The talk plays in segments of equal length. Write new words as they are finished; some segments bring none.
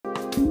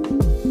Welcome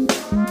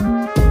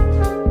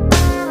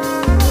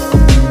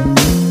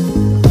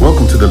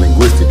to the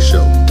Linguistics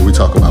Show, where we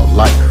talk about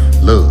life,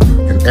 love,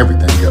 and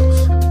everything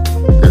else.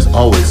 There's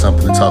always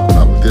something to talk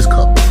about with this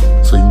couple,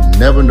 so you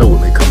never know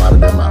what may come out of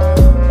their mouth.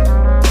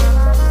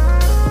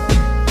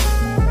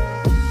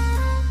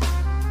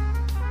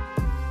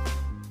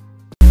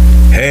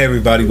 Hey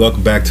everybody,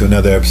 welcome back to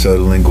another episode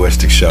of the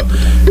Linguistics Show.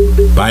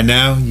 By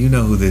now, you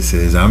know who this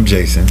is. I'm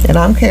Jason. And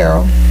I'm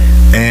Karal.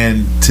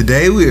 And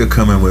today we are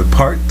coming with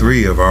part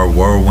 3 of our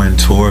whirlwind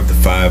tour of the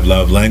 5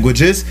 love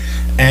languages.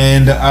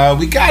 And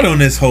we got on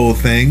this whole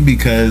thing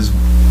because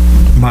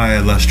my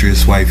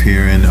illustrious wife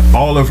here, and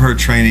all of her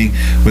training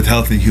with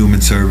Health and Human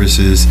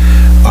Services,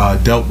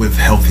 dealt with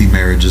healthy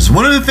marriages.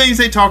 One of the things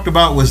they talked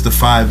about was the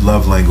 5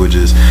 love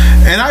languages,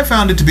 and I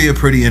found it to be a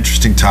pretty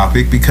interesting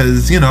topic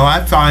because,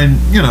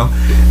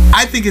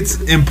 I think it's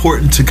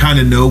important to kind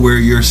of know where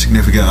your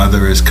significant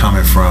other is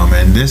coming from.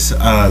 And this,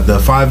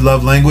 the 5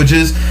 love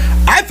languages,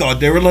 I thought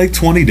there were like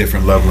 20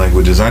 different love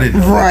languages. I didn't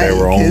know that there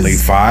were only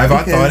 5.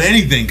 I thought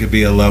anything could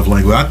be a love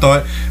language. I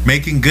thought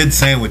making good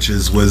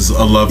sandwiches was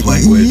a love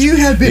language. You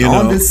have been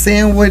on the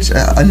sandwich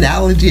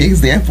analogy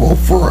example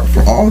for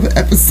all the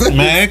episodes.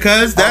 Man,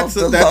 because that's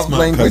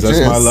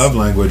my love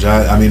language.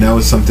 I mean, that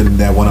was something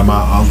that one of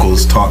my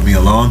uncles taught me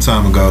a long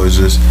time ago, is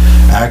just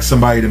ask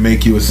somebody to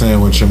make you a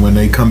sandwich, and when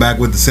they come back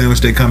with the sandwich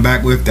they come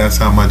back with, that's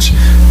how much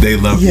they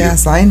love you.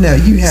 Yes, I know.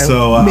 You have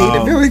made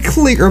it very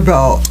clear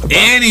about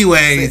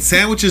anyway,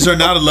 sandwiches are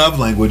not a love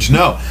language,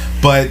 no.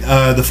 But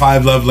the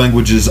 5 love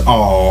languages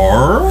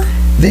are...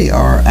 They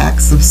are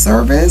acts of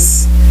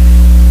service,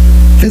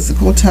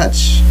 physical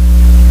touch,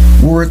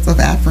 words of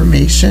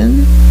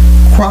affirmation,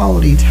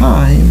 quality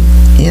time,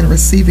 and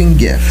receiving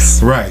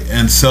gifts. Right.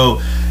 And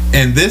so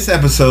in this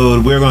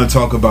episode, we're going to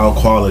talk about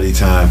quality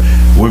time.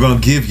 We're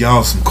going to give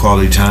y'all some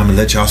quality time and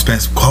let y'all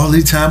spend some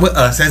quality time with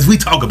us as we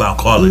talk about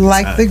quality time.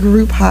 Like the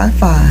group high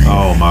five.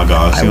 Oh my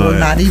gosh. I will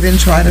not even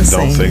try to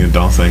sing.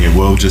 Don't sing it.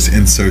 We'll just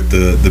insert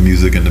the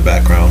music in the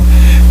background.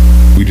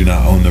 We do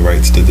not own the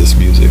rights to this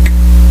music.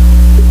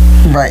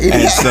 Right.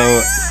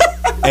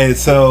 And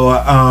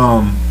so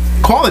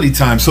quality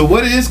time. So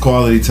what is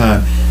quality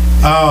time?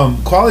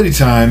 Quality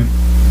time,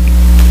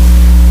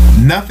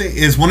 nothing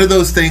is one of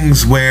those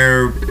things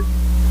where,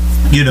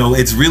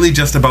 it's really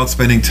just about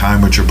spending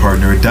time with your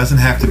partner. It doesn't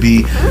have to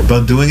be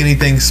about doing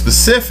anything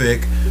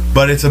specific,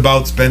 but it's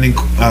about spending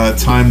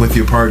time with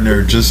your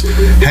partner, just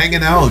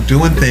hanging out,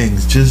 doing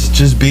things,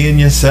 just being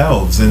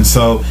yourselves. And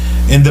so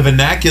in the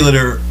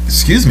vernacular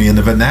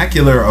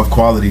of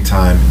quality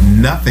time,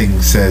 nothing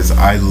says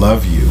I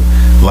love you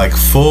like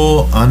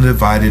full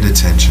undivided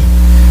attention.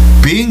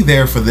 Being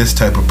there for this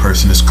type of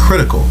person is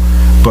critical,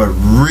 but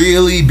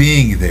really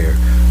being there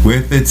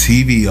with the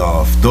TV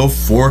off, the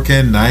fork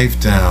and knife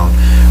down,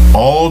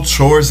 all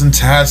chores and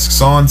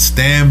tasks on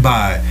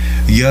standby,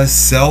 your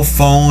cell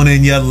phone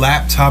and your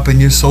laptop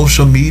and your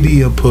social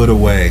media put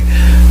away.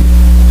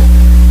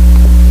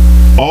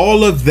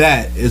 All of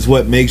that is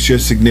what makes your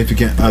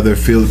significant other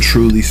feel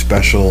truly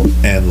special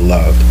and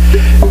loved.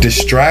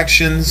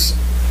 Distractions,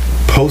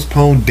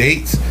 postponed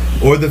dates,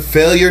 or the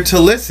failure to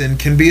listen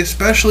can be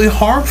especially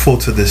harmful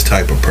to this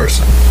type of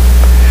person.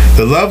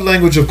 The love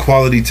language of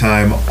quality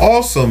time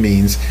also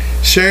means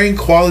sharing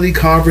quality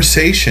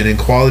conversation and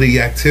quality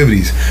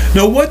activities.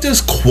 Now, what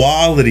does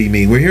quality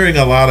mean? We're hearing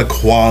a lot of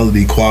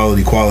quality.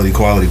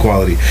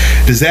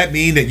 Does that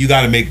mean that you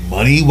got to make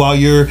money while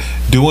you're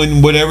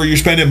doing whatever you're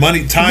spending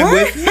time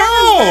with?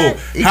 No.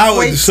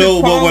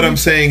 What I'm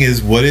saying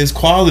is, what is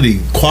quality?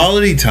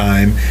 Quality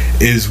time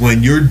is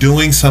when you're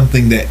doing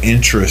something that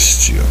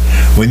interests you,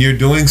 when you're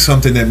doing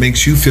something that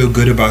makes you feel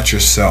good about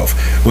yourself,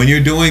 when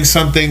you're doing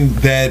something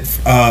that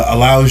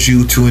allows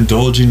you to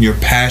indulge in your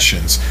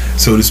passions,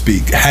 so to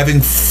speak, having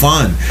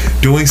fun,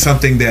 doing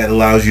something that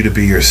allows you to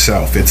be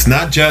yourself. It's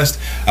not just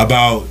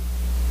about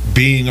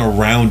being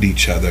around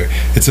each other.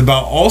 It's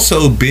about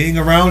also being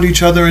around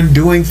each other and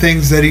doing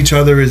things that each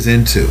other is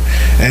into.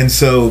 And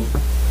so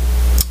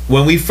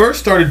when we first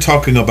started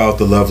talking about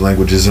the love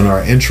languages in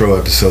our intro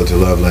episode to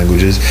love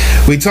languages,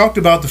 we talked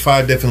about the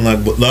 5 different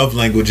love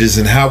languages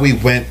and how we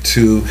went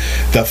to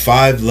the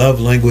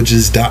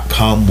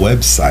 5lovelanguages.com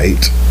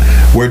website,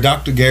 where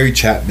Dr. Gary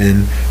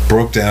Chapman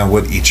broke down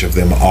what each of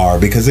them are.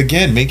 Because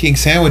again, making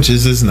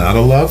sandwiches is not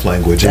a love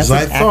language, as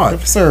I thought. It's an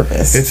act of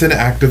service. It's an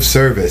act of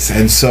service.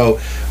 And so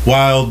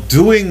while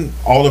doing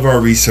all of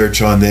our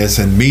research on this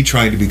and me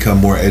trying to become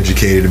more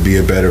educated and be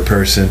a better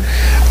person,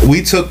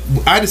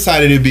 I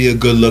decided it'd be a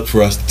good look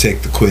for us to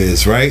take the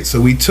quiz, right? So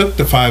we took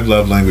the 5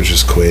 love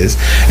languages quiz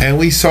and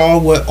we saw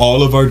what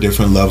all of our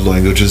different love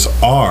languages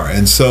are.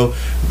 And so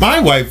my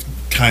wife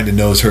kind of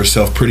knows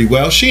herself pretty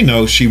well. She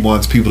knows she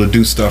wants people to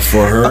do stuff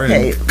for her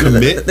and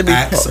commit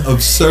acts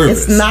of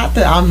service. It's not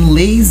that I'm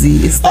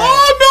lazy. It's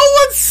that no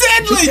one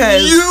said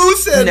lazy. You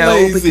said lazy.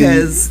 No,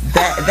 because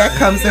that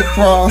comes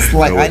across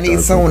like I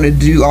need someone to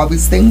do all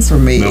these things for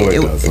me. No, it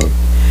doesn't.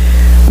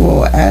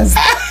 Well, as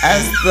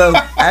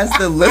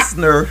the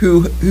listener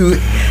who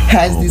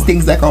has these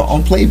things that go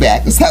on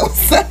playback, is how it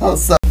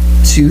sounds. So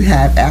to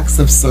have acts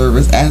of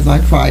service as my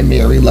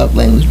primary love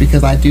language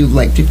because I do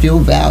like to feel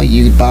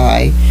valued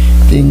by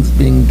things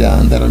being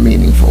done that are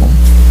meaningful.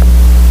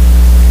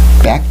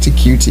 Back to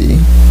QT.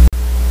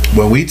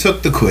 When we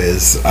took the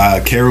quiz,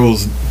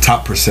 Karal's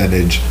top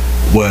percentage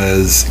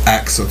was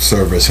acts of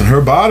service, and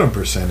her bottom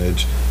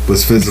percentage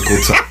was physical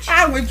touch.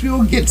 Which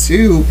we'll get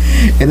to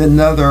in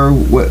another,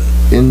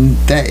 and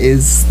that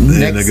is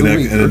next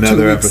week. In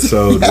another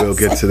episode, yes. We'll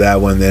get to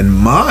that one. Then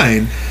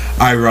mine,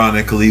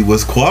 ironically,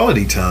 was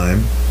quality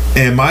time,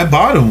 and my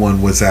bottom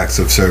one was acts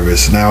of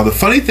service. Now, the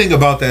funny thing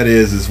about that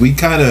is we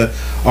kind of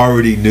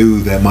already knew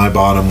that my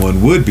bottom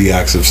one would be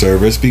acts of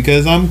service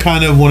because I'm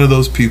kind of one of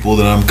those people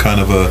that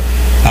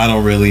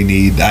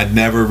I'd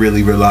never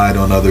really relied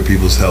on other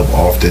people's help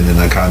often, and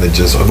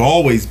I've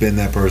always been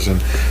that person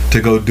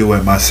to go do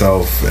it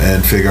myself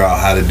and figure out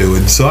how to do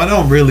it. So I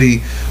don't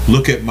really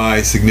look at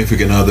my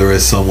significant other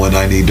as someone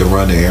I need to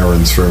run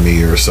errands for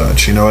me or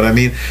such. You know what I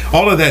mean?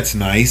 All of that's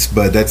nice,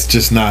 but that's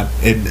just not,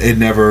 it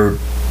never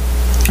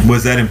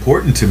was that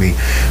important to me.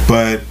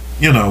 But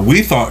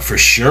we thought for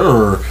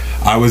sure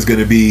I was going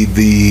to be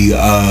the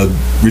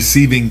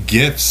receiving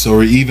gifts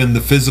or even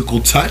the physical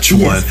touch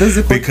one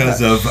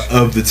because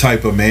of the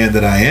type of man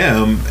that I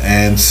am.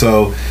 And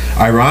so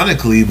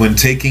ironically, when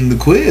taking the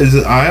quiz,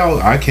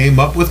 I came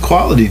up with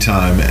quality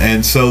time.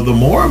 And so the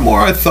more and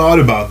more I thought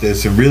about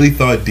this and really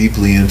thought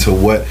deeply into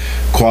what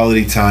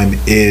quality time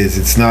is,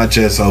 it's not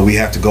just, we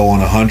have to go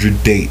on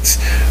 100 dates.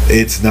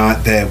 It's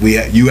not that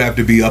you have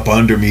to be up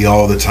under me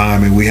all the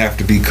time and we have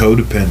to be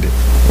codependent.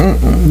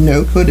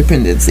 No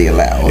codependency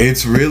allowed.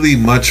 It's really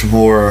much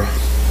more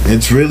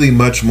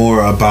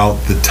about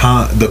the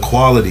time, the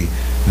quality,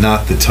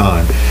 not the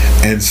time.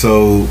 And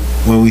so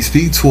when we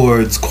speak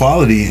towards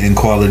quality and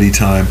quality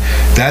time,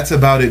 that's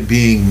about it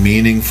being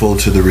meaningful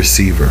to the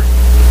receiver.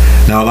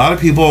 Now, a lot of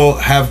people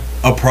have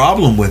a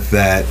problem with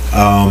that,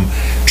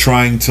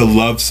 trying to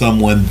love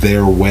someone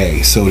their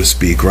way, so to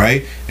speak,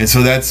 right? And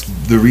so that's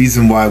the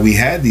reason why we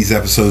had these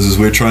episodes, is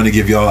we're trying to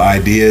give y'all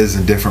ideas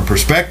and different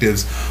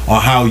perspectives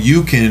on how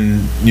you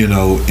can,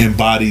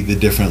 embody the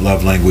different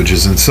love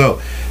languages. And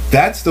so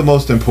that's the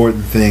most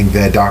important thing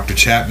that Dr.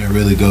 Chapman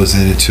really goes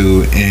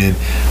into. And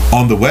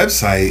on the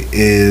website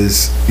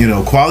is,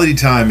 quality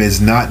time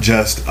is not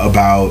just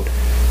about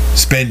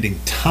spending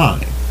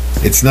time.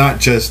 It's not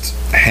just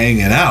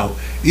hanging out,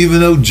 even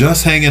though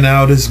just hanging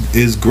out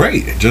is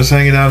great. Just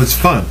hanging out is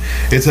fun.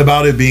 It's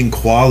about it being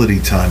quality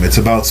time. It's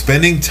about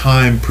spending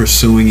time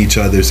pursuing each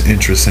other's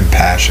interests and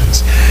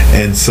passions.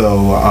 And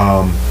so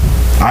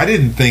I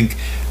didn't think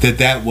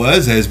that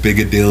was as big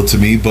a deal to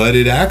me, but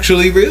it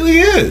actually really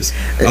is,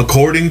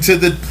 according to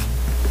the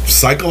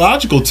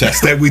psychological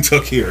test that we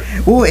took here.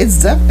 Well,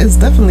 it's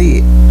definitely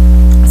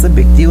a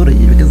big deal to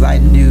you because I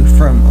knew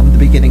from the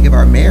beginning of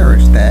our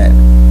marriage that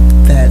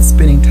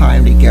spending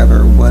time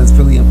together was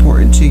really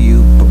important to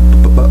you,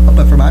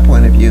 but from my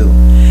point of view,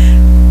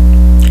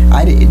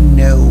 I didn't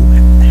know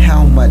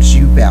how much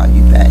you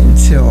valued that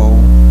until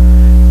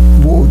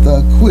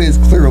the quiz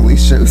clearly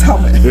shows how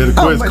much. Yeah, the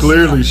quiz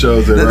clearly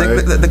shows it,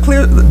 right?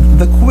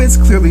 The quiz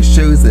clearly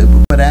shows it,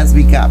 but as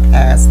we got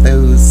past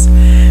those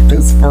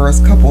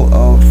first couple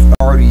of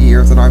 30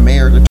 years in our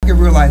marriage, I could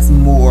realize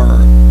more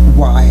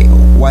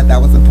why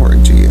that was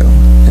important to you.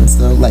 And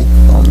so,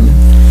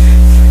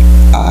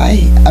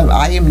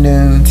 I am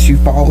known to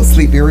fall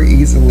asleep very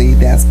easily.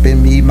 That's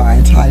been me my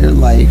entire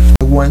life.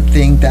 The one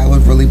thing that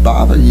would really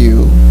bother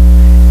you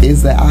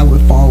is that I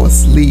would fall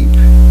asleep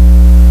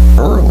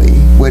early,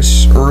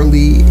 which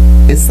early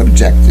is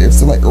subjective.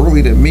 So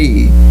early to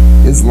me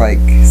is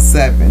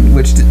 7,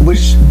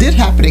 which did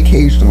happen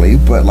occasionally,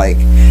 but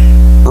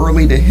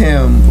early to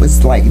him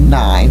was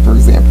 9, for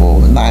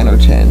example, 9 or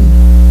 10.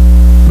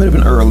 Would have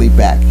been early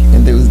back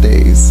in those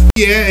days.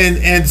 Yeah,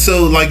 and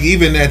so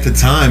even at the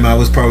time, I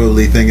was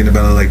probably thinking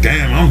about it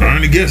damn, I'm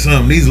trying to get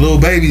something. These little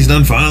babies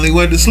done finally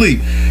went to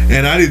sleep,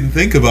 and I didn't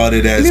think about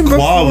it as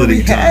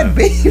quality time. Had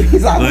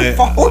babies, I would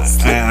fall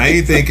asleep. I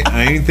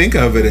ain't think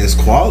of it as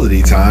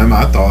quality time.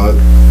 I thought,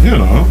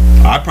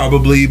 I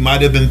probably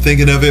might have been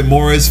thinking of it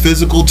more as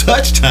physical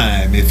touch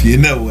time, if you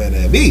know what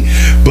I mean.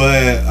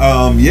 But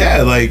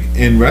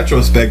in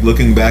retrospect,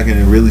 looking back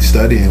and really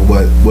studying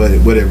what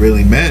it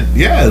really meant,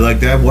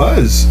 that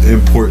was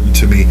important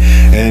to me.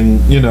 And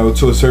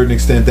to a certain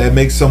extent, that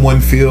makes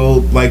someone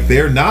feel like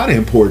they're not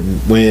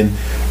important when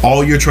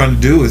all you're trying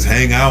to do is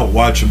hang out,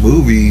 watch a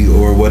movie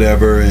or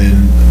whatever,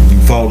 and you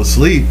fall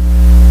asleep.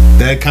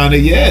 That kind of,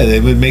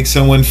 it would make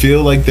someone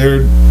feel like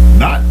they're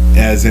not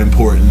as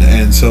important.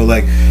 And so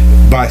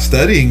by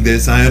studying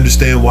this, I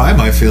understand why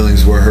my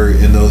feelings were hurt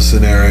in those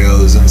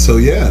scenarios. And so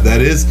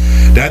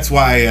that's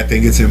why I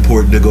think it's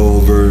important to go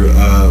over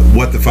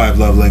what the 5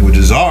 love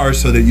languages are,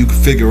 so that you can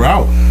figure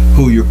out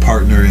who your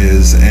partner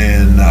is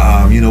and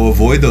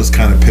avoid those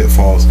kind of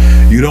pitfalls.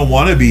 You don't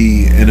want to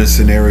be in a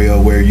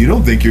scenario where you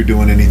don't think you're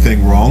doing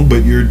anything wrong,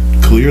 but you're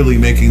clearly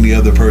making the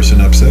other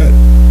person upset.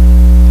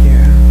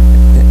 Yeah.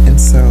 And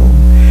so,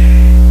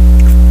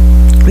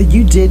 but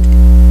you did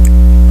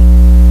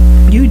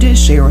you did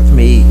share with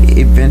me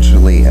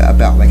eventually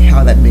about like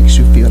how that makes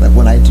you feel, like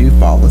when I do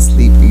fall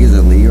asleep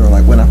easily, or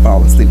like when I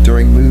fall asleep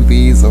during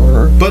movies,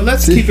 or. But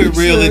let's keep it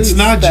real. It's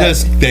not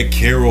just that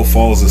Karal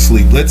falls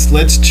asleep.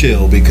 Let's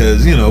chill,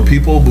 because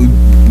people,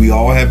 we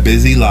all have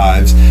busy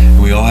lives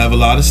and we all have a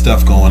lot of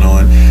stuff going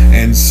on,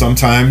 and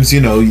sometimes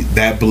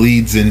that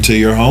bleeds into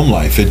your home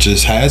life. It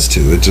just has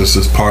to. It just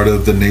is part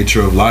of the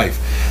nature of life,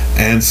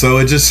 and so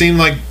it just seemed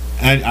like.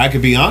 I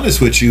could be honest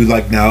with you,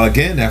 like now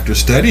again, after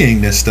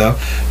studying this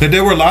stuff, that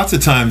there were lots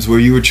of times where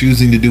you were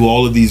choosing to do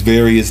all of these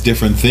various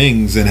different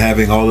things and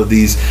having all of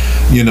these,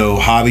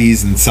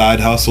 hobbies and side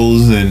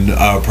hustles and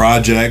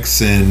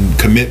projects and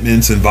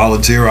commitments and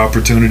volunteer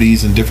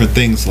opportunities and different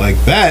things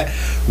like that,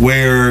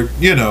 where,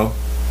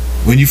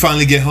 when you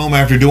finally get home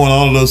after doing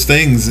all of those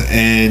things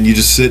and you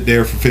just sit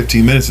there for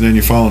 15 minutes and then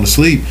you're falling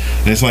asleep,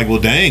 and it's like,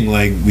 well, dang,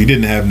 like we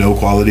didn't have no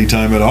quality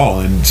time at all.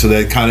 And so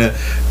that kind of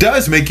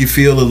does make you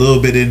feel a little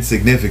bit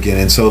insignificant.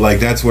 And so like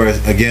that's where,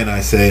 again,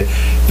 I said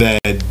that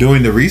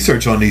doing the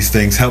research on these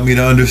things helped me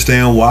to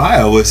understand why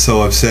I was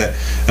so upset.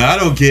 And I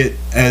don't get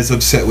as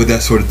upset with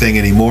that sort of thing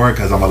anymore,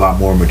 because I'm a lot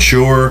more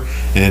mature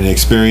and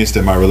experienced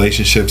in my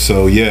relationship.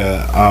 So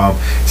yeah,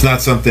 it's not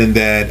something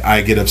that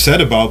I get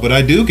upset about, but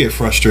I do get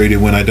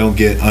frustrated when I don't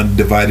get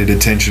undivided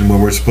attention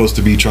when we're supposed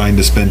to be trying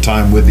to spend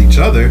time with each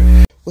other.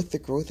 With the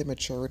growth and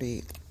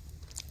maturity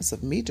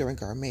of me during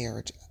our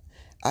marriage,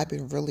 I've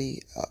been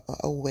really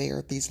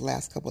aware these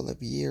last couple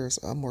of years,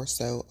 more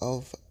so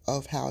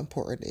of how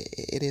important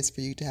it is for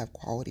you to have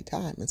quality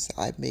time. And so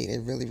I've made a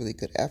really, really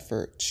good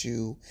effort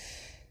to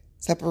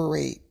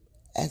separate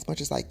as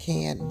much as I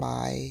can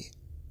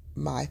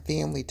my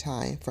family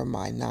time from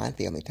my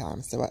non-family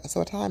time. So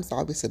at times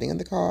I'll be sitting in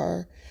the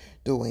car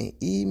doing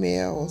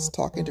emails,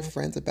 talking to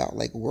friends about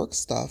like work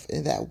stuff,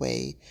 and that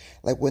way,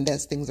 like when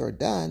those things are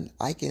done,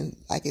 I can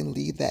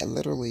leave that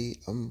literally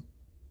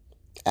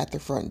at the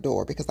front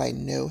door, because I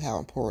know how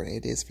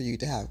important it is for you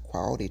to have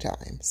quality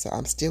time. So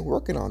I'm still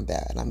working on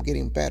that and I'm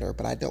getting better,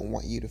 but I don't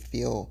want you to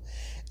feel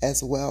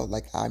as well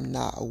like I'm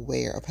not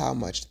aware of how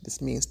much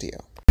this means to you.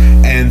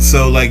 And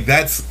so like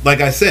that's,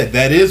 like I said,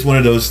 that is one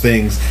of those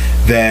things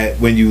that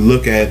when you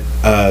look at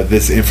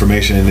this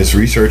information and this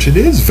research, it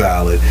is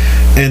valid.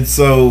 And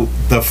so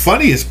the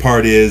funniest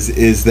part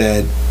is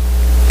that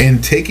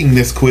in taking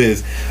this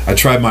quiz, I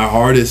tried my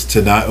hardest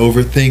to not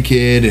overthink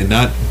it and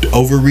not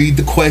overread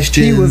the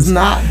questions. He was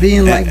not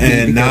being like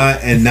and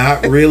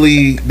not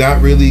really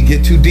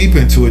get too deep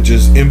into it,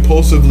 just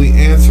impulsively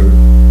answer.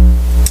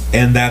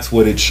 And that's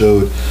what it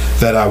showed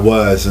that I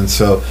was. And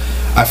so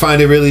I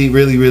find it really,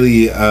 really,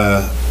 really,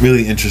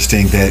 really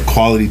interesting that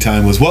quality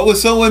time was what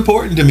was so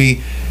important to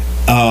me.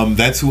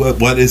 That's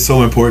what is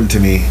so important to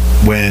me,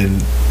 when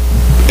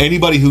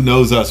anybody who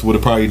knows us would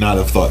have probably not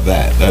have thought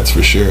that. That's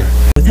for sure.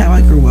 With how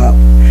I grew up,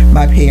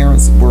 my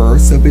parents were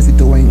so busy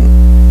doing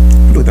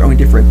their own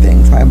different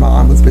things. My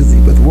mom was busy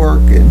with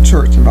work and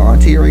church and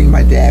volunteering.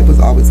 My dad was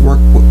always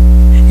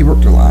he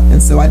worked a lot. And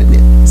so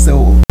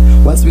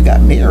once we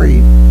got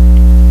married,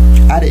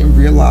 I didn't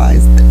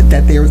realize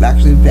that there was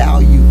actually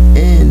value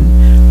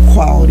in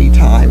quality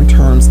time in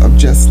terms of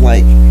just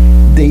like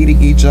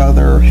dating each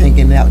other,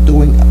 hanging out,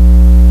 doing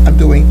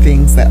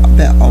things that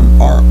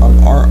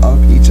are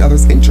of each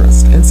other's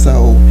interest. And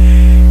so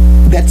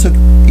that took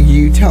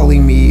you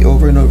telling me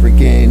over and over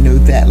again,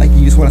 that like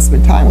you just want to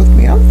spend time with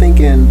me. I'm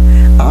thinking,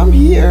 I'm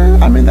here,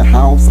 I'm in the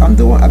house, I'm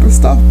doing other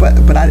stuff,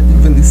 but I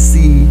didn't really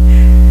see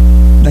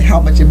like how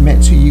much it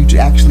meant to you to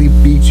actually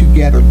be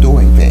together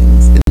doing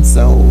things. And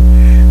so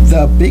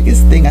the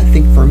biggest thing I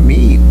think for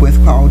me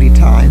with quality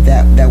time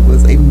that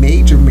was a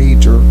major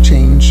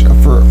change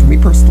for me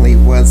personally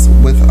was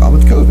with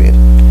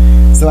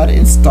COVID. So I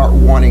didn't start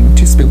wanting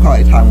to spend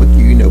quality time with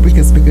you,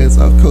 because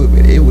of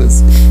COVID. It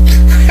was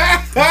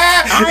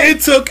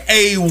it took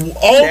a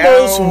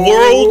almost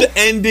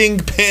world-ending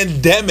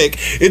pandemic.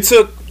 It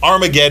took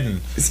Armageddon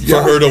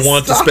for her to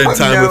want to spend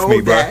time with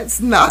me, bro.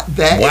 That's not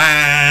that.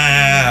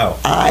 Wow.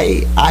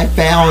 I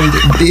found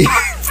the.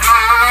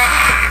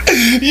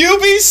 You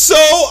be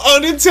so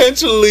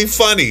unintentionally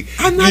funny.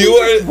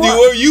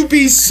 You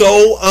be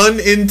so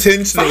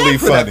unintentionally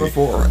funny.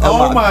 Before.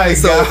 Oh my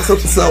god.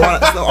 So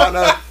on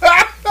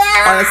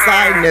a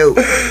side note,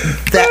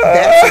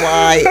 that's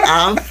why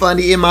I'm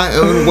funny in my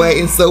own way,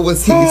 and so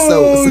was he.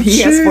 So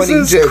he has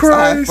funny jokes. Christ.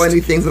 I have funny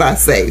things that I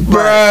say.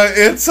 Bruh,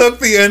 it took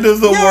the end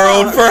of the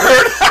world for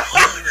her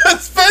to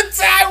spend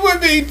time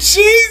with me.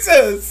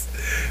 Jesus,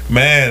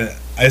 man,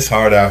 it's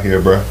hard out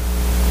here, bro.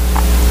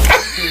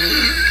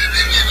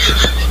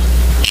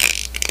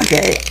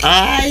 Okay,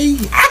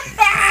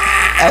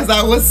 as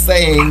I was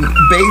saying,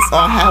 based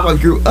on how I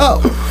grew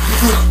up,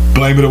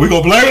 we're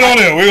gonna blame it on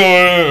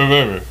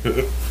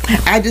him.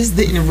 I just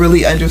didn't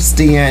really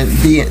understand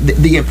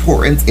the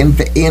importance and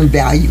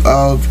value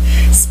of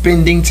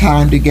spending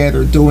time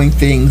together, doing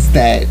things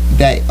that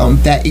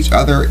each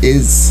other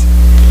is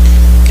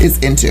is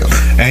into.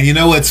 And you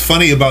know what's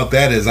funny about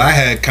that is I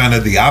had kind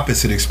of the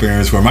opposite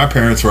experience where my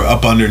parents were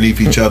up underneath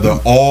each other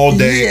all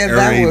day,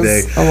 every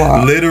day.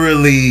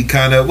 Literally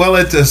kind of, well,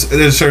 at a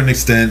certain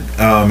extent,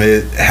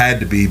 it had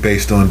to be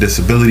based on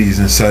disabilities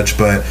and such,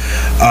 but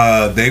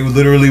they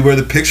literally were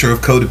the picture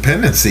of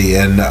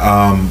codependency. And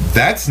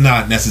that's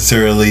not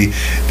necessarily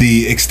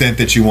the extent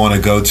that you want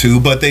to go to,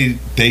 but they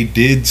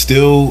did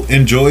still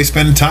enjoy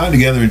spending time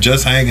together and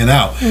just hanging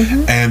out.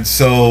 And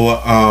so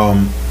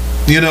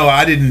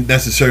I didn't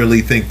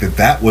necessarily think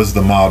that was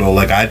the model.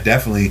 Like, I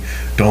definitely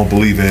don't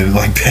believe in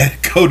like that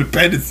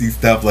codependency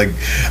stuff. Like,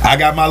 I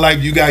got my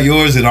life, you got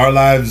yours, and our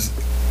lives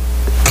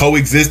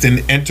coexist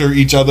and enter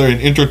each other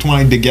and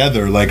intertwine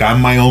together. Like,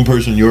 I'm my own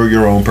person, you're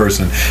your own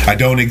person. I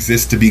don't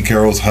exist to be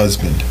Carol's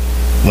husband.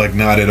 Like,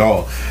 not at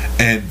all.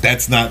 And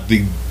that's not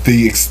the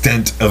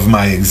extent of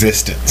my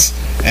existence.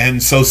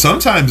 And so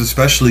sometimes,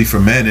 especially for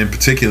men in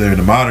particular in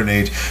the modern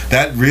age,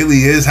 that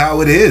really is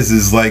how it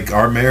is like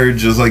our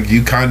marriage is like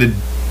you kind of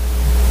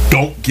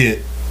don't get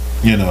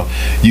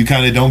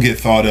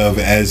thought of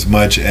as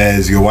much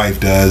as your wife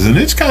does. And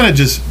it's kind of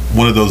just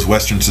one of those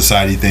Western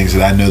society things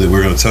that I know that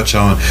we're going to touch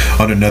on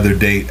another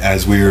date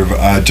as we're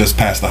just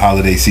past the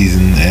holiday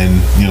season,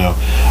 and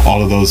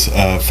all of those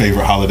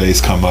favorite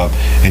holidays come up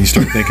and you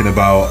start thinking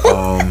about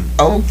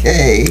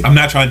okay, I'm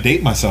not trying to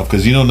date myself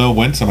because you don't know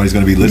when somebody's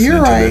going to be listening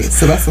You're right. to this.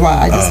 So that's why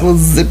I just will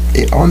zip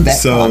it on that.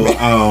 So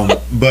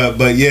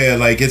but yeah,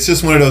 like, it's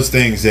just one of those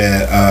things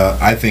that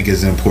I think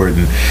is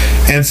important.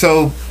 And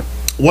so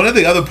one of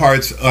the other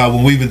parts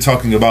when we've been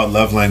talking about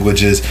love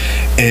languages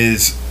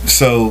is,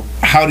 so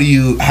how do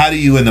you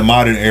in the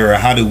modern era,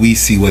 how do we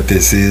see what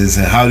this is,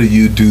 and how do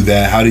you do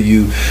that? How do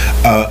you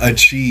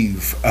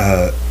achieve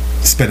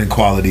spending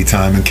quality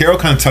time? And Carol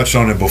kind of touched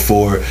on it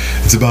before.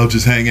 It's about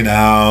just hanging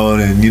out,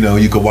 and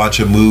you can watch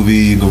a movie,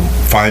 you can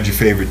find your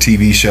favorite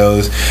TV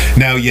shows.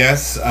 Now,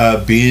 yes,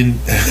 being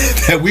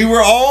that we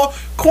were all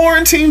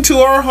quarantined to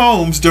our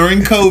homes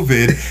during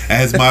COVID,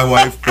 as my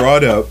wife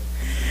brought up,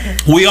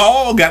 we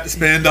all got to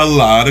spend a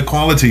lot of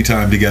quality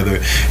time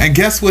together. And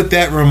guess what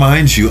that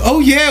reminds you? Oh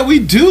yeah, we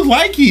do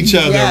like each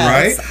other,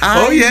 right?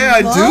 Oh yeah,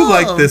 I do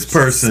like this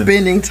person.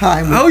 Spending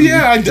time with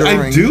I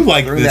do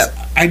like this.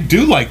 I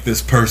do like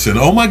this person.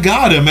 Oh my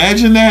God,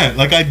 imagine that.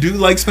 Like, I do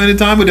like spending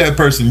time with that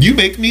person. You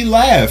make me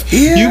laugh.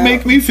 Yeah. You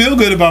make me feel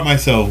good about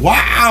myself.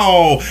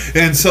 Wow.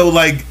 And so,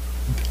 like,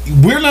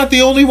 we're not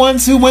the only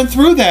ones who went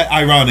through that,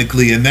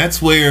 ironically. And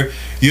that's where,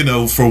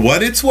 for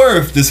what it's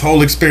worth, this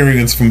whole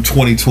experience from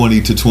 2020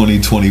 to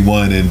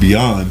 2021 and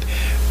beyond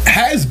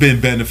has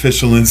been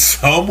beneficial in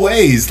some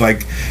ways.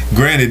 Like,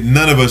 granted,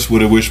 none of us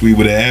would have wished we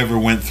would have ever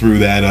went through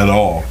that at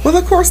all. Well,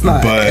 of course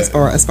not. But as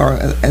far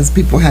as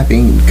people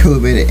having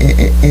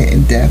COVID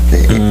and death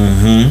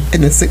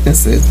and the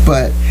sicknesses,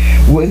 but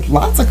with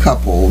lots of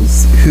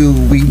couples who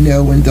we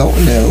know and don't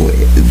know,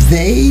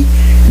 they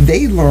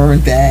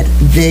learned that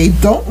they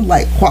don't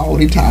like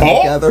quality time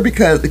together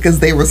because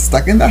they were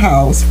stuck in the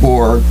house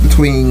for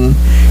between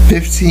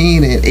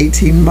 15 and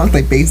 18 months,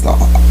 like, based on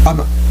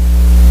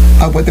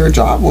what their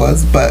job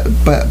was, but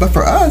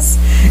for us,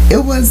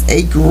 it was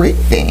a great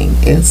thing.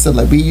 And so,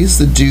 like, we used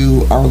to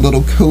do our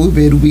little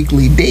COVID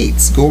weekly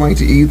dates, going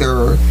to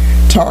either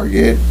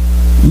Target,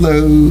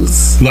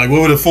 Lowe's. Like,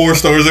 what were the 4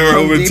 stores that were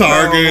over?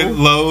 Target,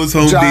 Lowe's,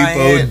 Home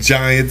Depot,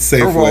 Giant,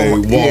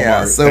 Safeway, Walmart.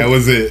 Yeah, so, that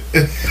was it.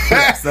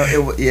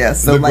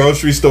 So the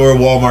grocery store,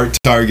 Walmart,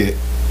 Target,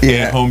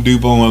 and Home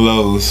Depot and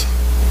Lowe's.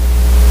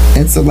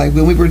 And so, like,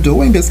 when we were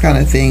doing this kind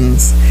of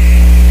things,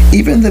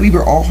 even though we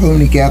were all home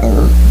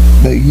together,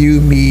 you,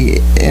 me,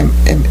 and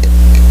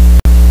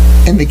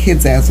the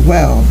kids as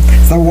well,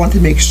 so I wanted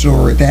to make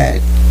sure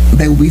that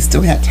we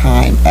still had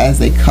time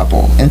as a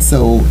couple. And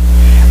so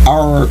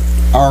our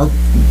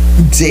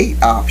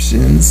date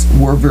options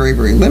were very,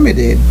 very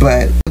limited,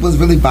 but it was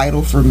really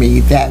vital for me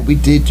that we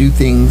did do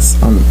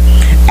things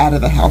out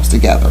of the house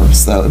together.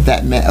 So if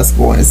that meant us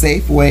going to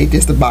Safeway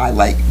just to buy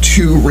like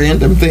 2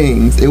 random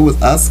things, it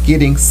was us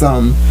getting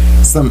some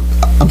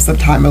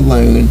time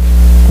alone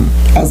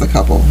as a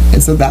couple.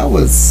 And so that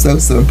was so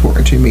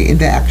important to me, and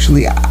that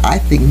actually, I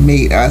think,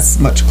 made us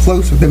much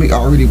closer than we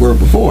already were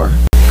before.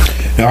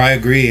 No, I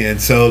agree.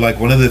 And so, like,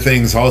 one of the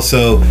things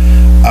also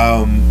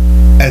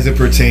as it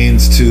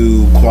pertains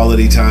to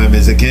quality time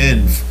is,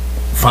 again,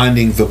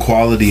 finding the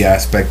quality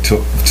aspect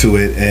to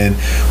it. And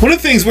one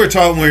of the things we're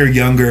taught when we were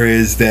younger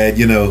is that,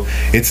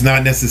 it's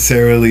not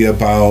necessarily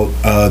about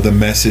the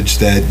message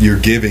that you're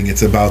giving.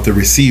 It's about the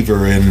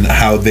receiver and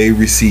how they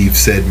receive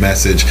said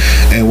message.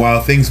 And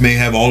while things may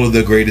have all of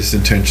the greatest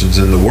intentions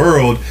in the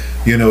world,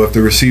 if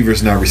the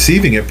receiver's not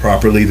receiving it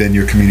properly, then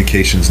your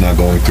communication's not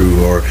going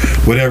through, or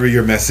whatever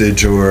your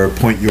message or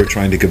point you're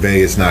trying to convey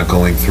is not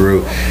going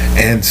through.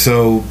 And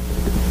so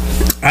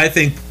I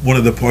think one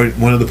of the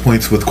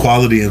points with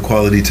quality and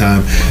quality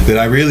time that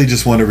I really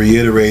just want to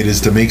reiterate is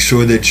to make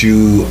sure that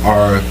you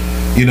are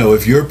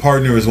if your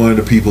partner is one of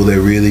the people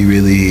that really,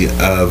 really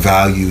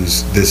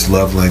values this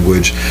love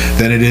language,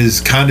 then it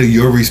is kind of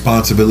your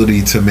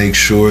responsibility to make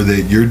sure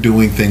that you're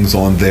doing things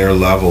on their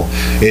level.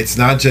 It's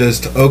not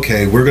just,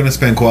 okay, we're going to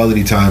spend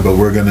quality time, but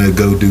we're going to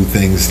go do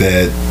things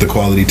that the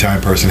quality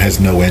time person has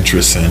no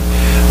interest in.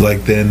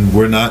 Like, then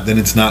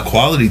it's not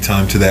quality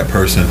time to that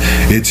person.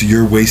 It's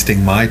you're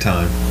wasting my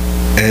time.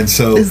 And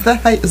so is that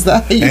how you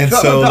and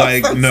so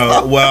like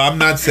no, well, I'm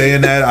not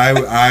saying that.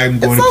 I'm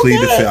going to plead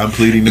the fifth. I'm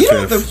pleading the fifth. You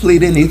don't have to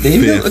plead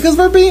anything because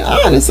we're being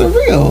honest and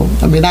real.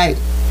 I mean,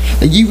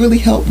 you really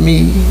helped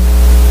me.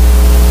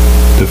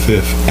 The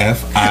fifth,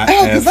 F-I-F.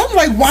 Because I'm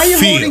like, why are you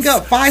holding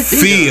up 5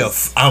 fingers?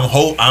 Fifth.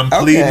 I'm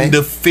pleading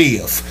the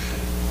fifth.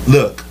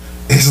 Look.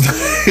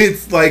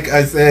 It's like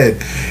I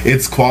said,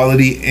 it's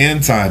quality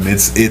and time.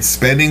 It's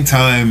spending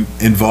time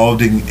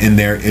involved in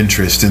their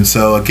interest. And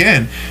so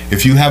again,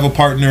 if you have a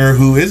partner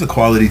who is a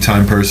quality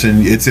time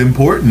person, it's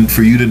important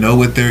for you to know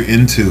what they're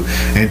into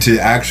and to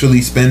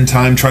actually spend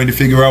time trying to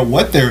figure out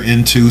what they're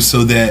into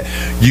so that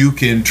you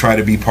can try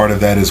to be part of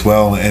that as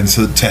well, and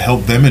so to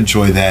help them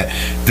enjoy that.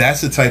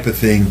 That's the type of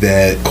thing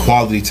that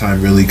quality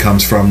time really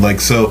comes from. Like,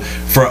 so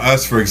for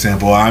us, for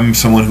example, I'm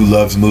someone who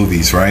loves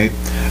movies, right?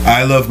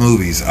 I love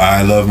movies.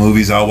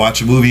 I'll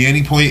watch a movie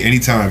any point,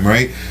 anytime,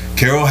 right?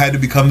 Karal had to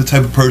become the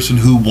type of person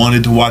who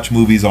wanted to watch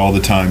movies all the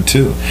time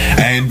too.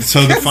 And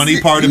so the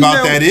funny part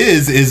about that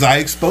is I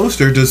exposed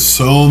her to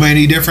so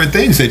many different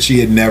things that she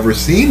had never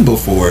seen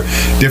before.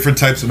 Different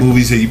types of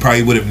movies that you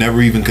probably would have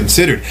never even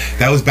considered.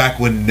 That was back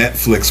when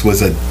Netflix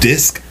was a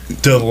disc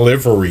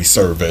delivery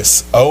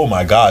service. Oh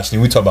my gosh.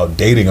 And we talk about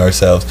dating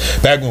ourselves.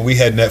 Back when we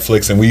had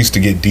Netflix and we used to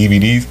get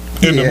DVDs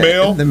in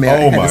the mail.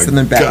 Oh my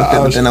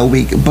gosh. Within a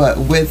week. But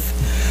with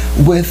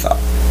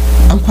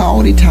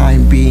quality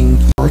time being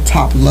your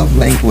top love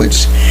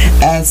language,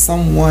 as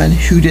someone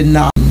who did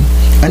not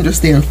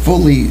understand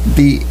fully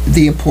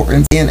the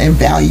importance and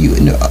value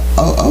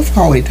of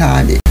quality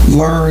time,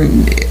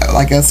 learn,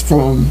 I guess,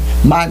 from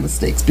my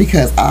mistakes,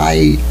 because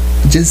I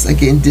just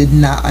again did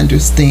not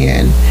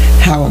understand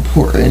how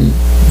important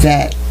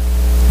that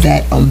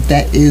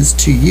is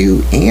to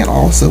you, and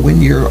also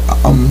when you're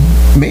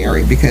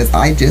married, because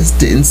I just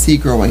didn't see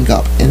growing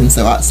up. And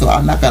so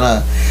I'm not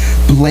gonna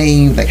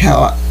blame like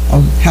how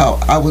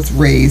I was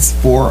raised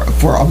for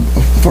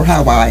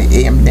how I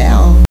am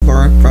now.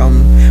 Learn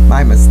from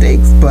my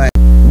mistakes, but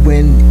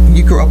when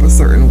you grow up a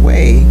certain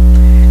way,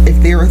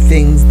 if there are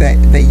things that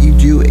you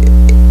do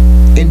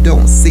and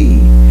don't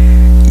see,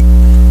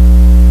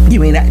 you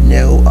may not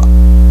know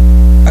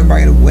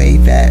right away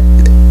that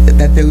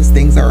those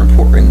things are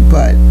important,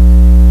 but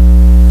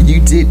you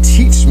did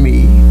teach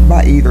me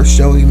by either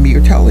showing me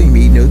or telling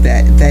me,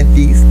 that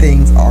these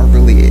things are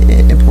really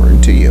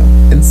important to you.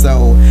 And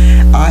so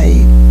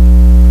I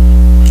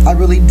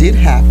really did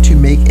have to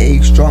make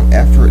a strong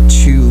effort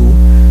to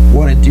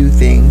want to do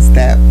things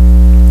that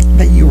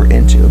you were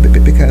into,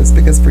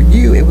 because for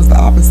you it was the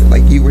opposite.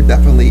 Like, you were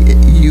definitely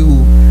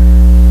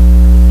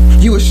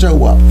you would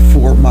show up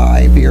for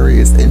my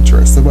various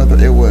interests. So whether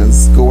it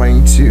was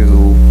going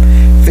to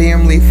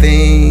family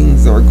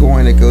things or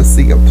going to go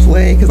see a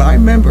play, because I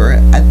remember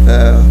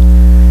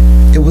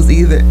it was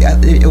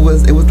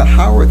the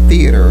Howard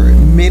Theater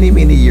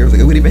many years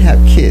ago. We didn't even have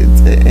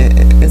kids,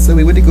 and so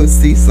we went to go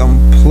see some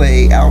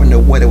play. I don't know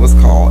what it was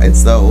called, and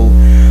so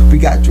we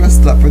got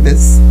dressed up for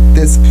this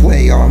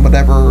play on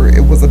whatever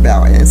it was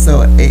about. And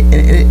so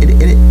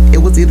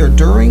it was either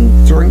during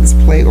this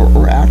play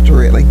or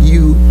after it. Like,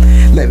 you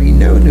let me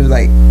know,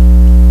 like,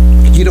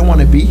 you don't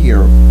want to be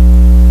here,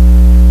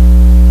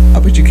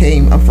 but you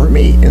came for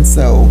me. And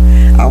so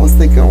I was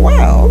thinking,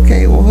 wow,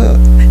 okay, well,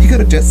 he could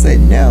have just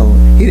said no,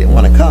 he didn't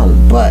want to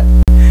come, but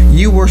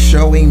you were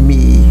showing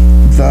me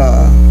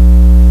the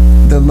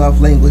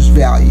love language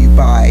value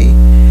by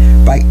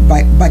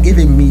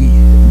giving me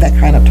that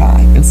kind of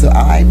time. And so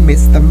I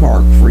missed the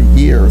mark for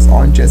years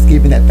on just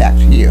giving that back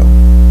to you.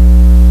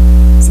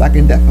 So I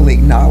can definitely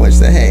acknowledge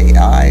that, hey,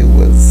 I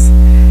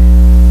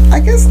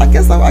guess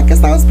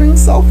I was being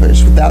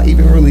selfish without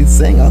even really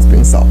saying I was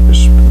being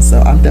selfish. So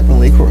I'm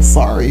definitely, of course,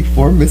 sorry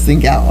for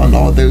missing out on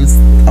all those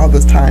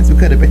times we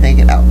could have been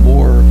hanging out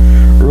more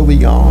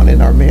early on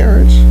in our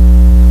marriage.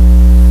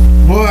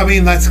 Well, I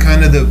mean, that's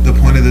kind of the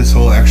point of this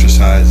whole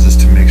exercise, is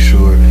to make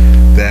sure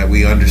that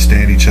we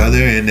understand each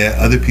other and that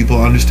other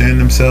people understand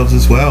themselves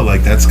as well.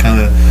 Like, that's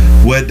kind of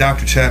what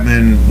Dr.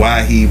 Chapman,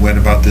 why he went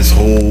about this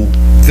whole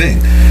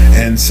thing.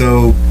 And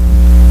so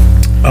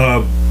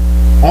on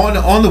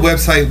the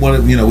website,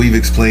 we've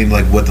explained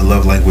like what the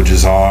love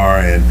languages are,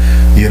 and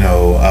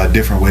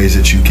different ways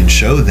that you can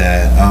show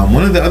that.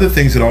 One of the other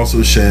things it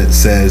also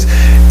says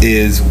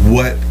is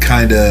what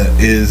kind of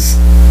is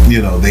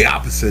the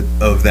opposite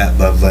of that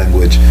love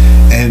language.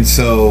 And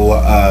so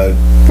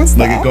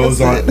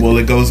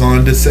it goes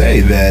on to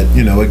say that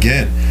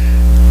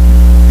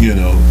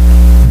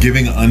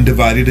giving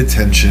undivided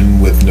attention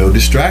with no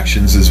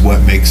distractions is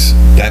what makes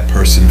that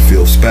person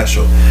feel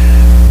special.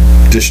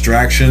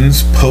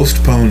 Distractions,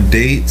 postponed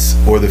dates,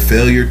 or the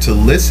failure to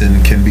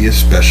listen can be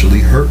especially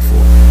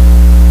hurtful.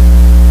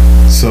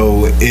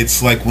 So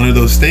it's like one of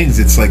those things.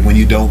 It's like when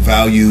you don't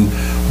value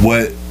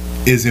what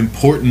is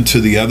important to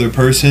the other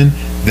person,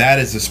 that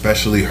is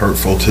especially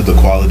hurtful to the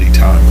quality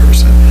time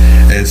person,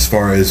 as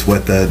far as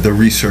what the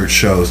research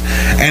shows.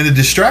 And the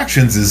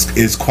distractions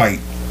is quite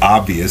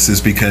obvious,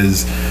 is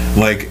because,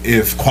 like,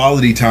 if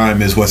quality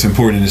time is what's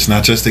important, it's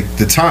not just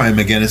the time.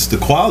 Again, it's the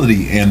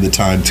quality and the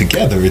time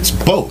together. It's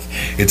both.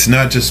 It's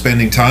not just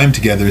spending time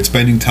together, it's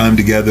spending time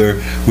together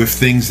with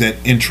things that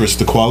interest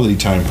the quality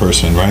time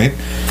person, right?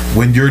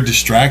 When you're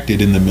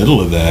distracted in the middle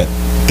of that,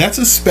 that's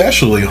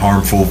especially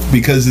harmful,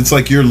 because it's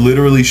like you're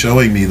literally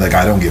showing me, like,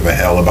 I don't give a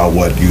hell about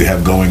what you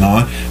have going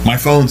on. My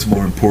phone's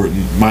more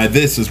important, my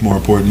this is more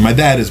important, my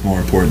dad is more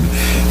important,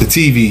 the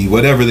TV,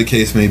 whatever the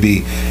case may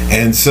be.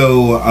 And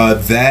so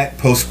that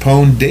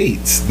postponed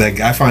dates,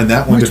 like, I find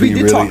that one to be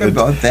really... Which we did talk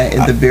about that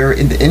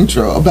in the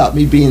intro, about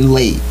me being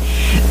late.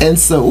 And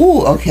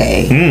so,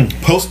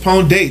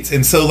 postponed dates.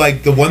 And so,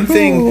 like, the one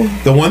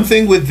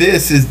thing with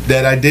this is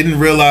that I didn't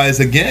realize,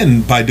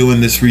 again, by doing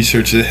this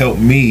research that helped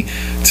me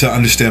to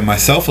understand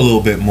myself a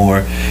little bit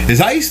more,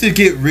 is I used to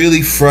get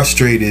really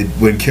frustrated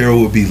when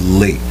Karal would be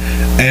late.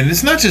 And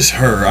it's not just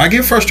her. I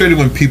get frustrated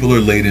when people are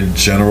late in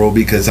general,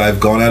 because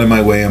I've gone out of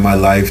my way in my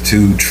life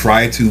to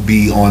try to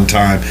be on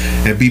time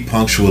and be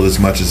punctual as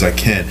much as I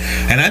can.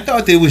 And I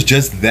thought it was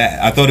just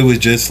that. I thought it was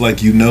just like,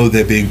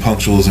 that being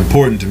punctual is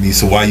important to me,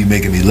 so why are you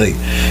making me late?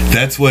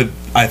 That's what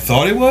I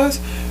thought it was.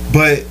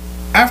 But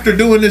after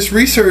doing this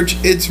research,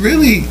 it's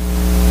really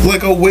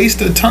like a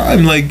waste of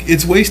time. Like,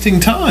 it's wasting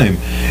time.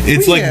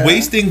 It's like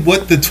wasting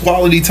what the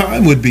quality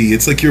time would be.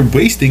 It's like you're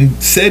wasting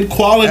said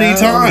quality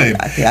time.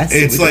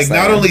 It's like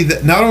not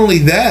only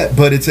that,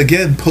 but it's,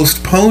 again,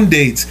 postponed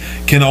dates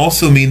can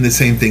also mean the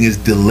same thing as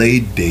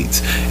delayed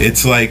dates.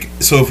 It's like,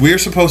 so if we're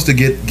supposed to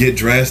get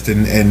dressed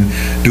and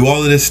do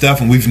all of this stuff,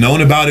 and we've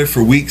known about it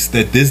for weeks,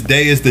 that this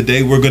day is the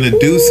day we're going to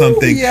do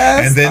something,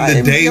 and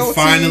then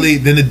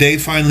the day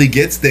finally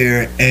gets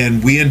there,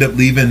 and we end up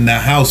leaving the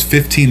house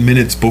 15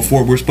 minutes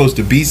before we're supposed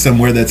to be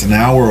somewhere that's an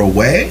hour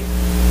away.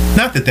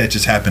 Not that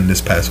just happened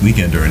this past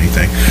weekend or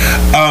anything.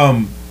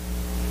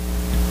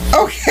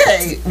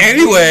 Okay.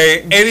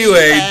 Anyway,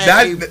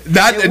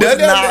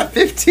 not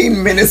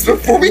 15 minutes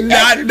before we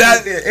had to be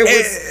there. It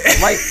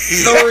was like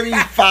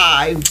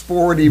 35,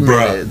 40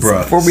 minutes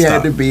before we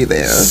had to be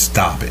there.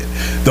 Stop it.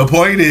 The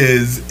point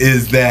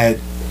is that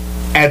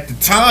at the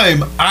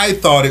time, I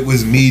thought it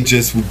was me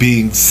just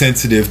being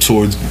sensitive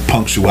towards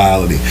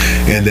punctuality,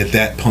 and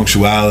that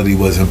punctuality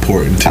was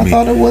important to me. I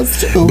thought it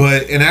was too.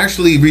 But in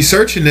actually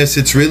researching this,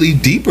 it's really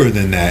deeper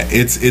than that.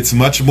 It's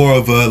much more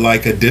of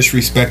a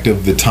disrespect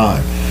of the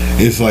time.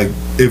 It's like,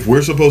 if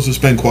we're supposed to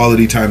spend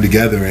quality time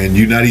together and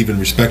you're not even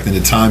respecting the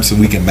time so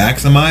we can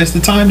maximize the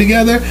time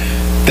together,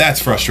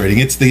 that's frustrating.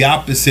 It's the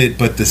opposite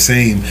but the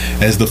same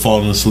as the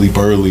falling asleep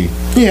early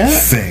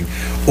thing.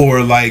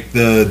 Or like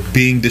the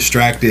being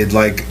distracted,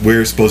 like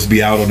we're supposed to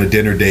be out on a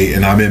dinner date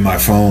and I'm in my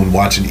phone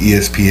watching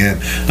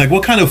ESPN. Like,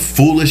 what kind of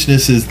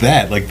foolishness is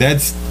that? Like,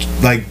 that's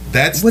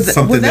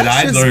something that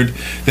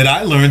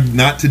I learned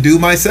not to do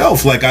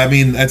myself. Like, I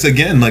mean, that's,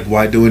 again, like,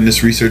 why doing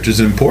this research is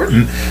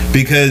important,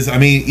 because I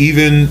mean,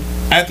 even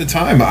at the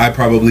time, I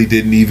probably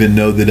didn't even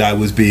know that I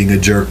was being a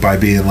jerk by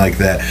being like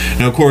that.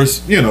 Now, of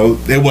course,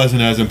 it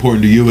wasn't as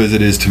important to you as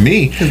it is to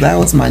me. Because that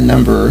was my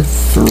number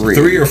 3.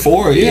 3 or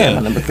 4, yeah. My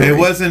number 3. It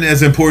wasn't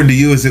as important to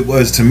you as it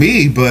was to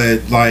me,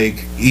 but,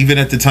 like, even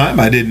at the time,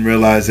 I didn't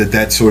realize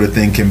that sort of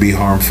thing can be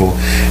harmful.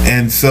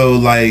 And so,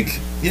 like,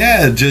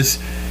 yeah,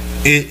 just...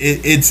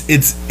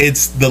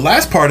 It's the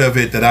last part of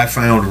it that I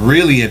found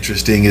really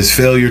interesting is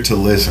failure to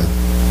listen.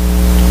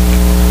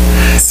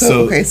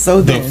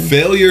 So the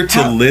failure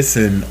to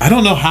listen, I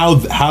don't know how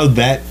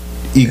that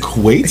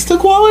equates to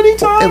quality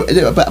time,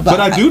 but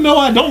I do know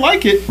I don't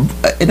like it.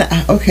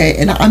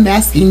 And I'm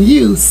asking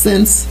you,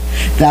 since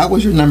that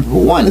was your number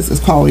 1, is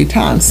quality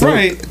time. So,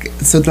 right.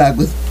 So that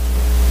with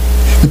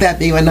that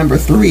being my number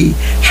 3,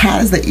 how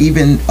does that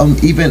even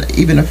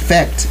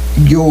affect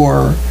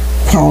your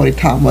quality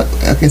time?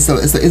 Okay, so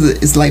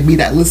it's like me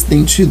not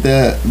listening to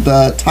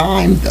the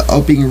time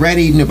of being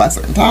ready by a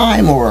certain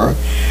time, or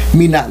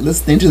me not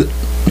listening to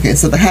okay,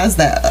 so how does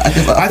that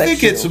I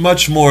think it's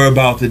much more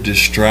about the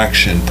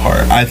distraction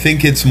part. I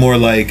think it's more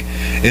like,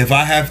 if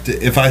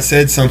I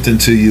said something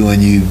to you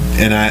and you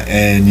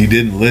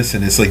didn't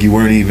listen, it's like you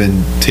weren't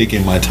even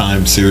taking my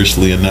time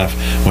seriously enough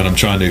when I'm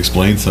trying to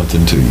explain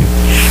something to you.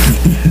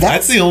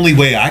 That's the only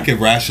way I could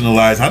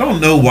rationalize. I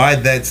don't know why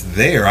that's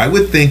there. I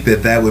would think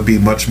that would be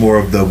much more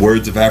of the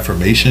words of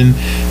affirmation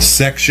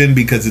section,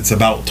 because it's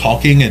about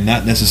talking and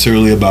not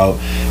necessarily about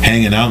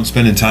hanging out and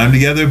spending time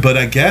together. But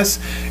I guess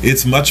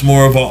it's much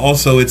more of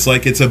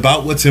it's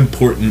about what's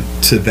important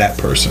to that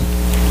person.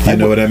 You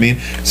know what I mean?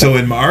 So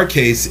in our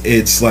case,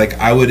 it's like,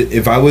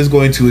 if I was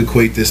going to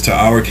equate this to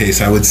our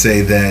case, I would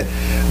say that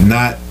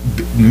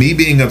me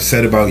being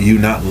upset about you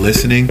not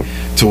listening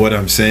to what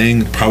I'm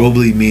saying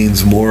probably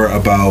means more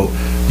about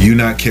you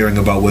not caring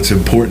about what's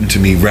important to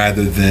me,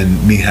 rather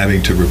than me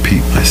having to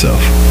repeat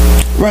myself.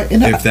 Right.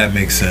 And if that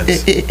makes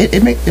sense.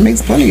 It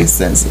makes plenty of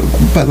sense.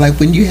 But like,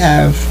 when you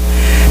have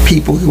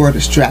people who are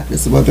distracted.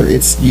 So whether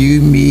it's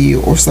you, me,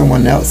 or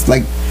someone else,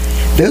 like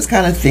those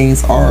kind of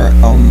things are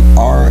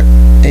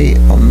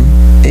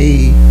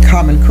a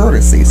common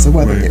courtesy. So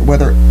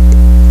whether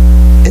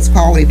it's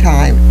quality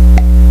time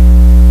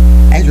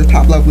as your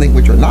top love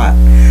language or not,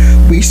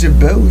 we should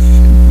both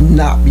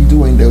not be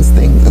doing those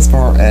things as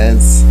far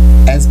as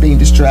being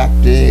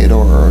distracted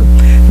or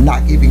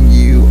not giving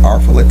you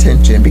our full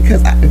attention,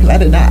 because I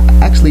did not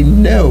actually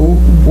know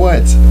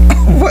what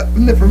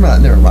never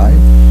mind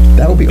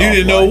that would be you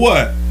didn't know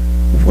what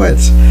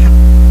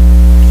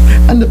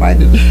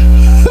undivided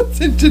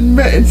attention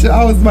meant until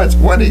I was in my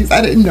 20s.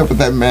 I didn't know what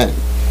that meant.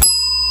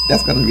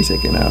 That's gonna be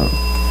taken out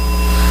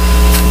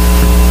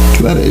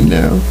because I didn't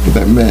know what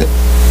that meant.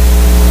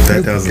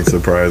 That doesn't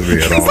surprise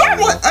me at all. I'm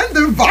like,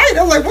 undivided.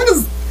 I'm like,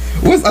 what's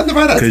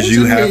undivided attention? Because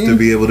you have to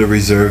be able to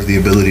reserve the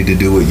ability to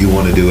do what you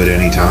want to do at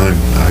any time.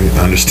 I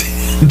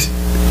understand.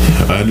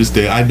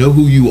 I know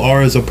who you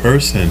are as a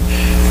person.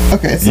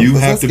 Okay, so you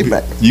have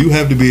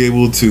to be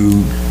able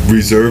to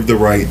reserve the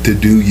right to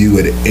do you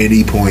at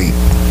any point,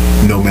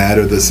 no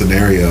matter the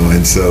scenario.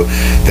 And so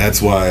that's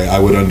why I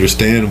would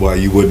understand why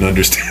you wouldn't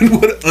understand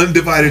what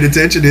undivided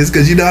attention is,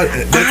 because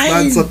that's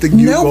not something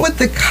you know what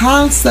the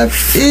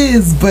concept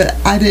is, but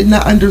I did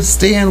not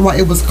understand why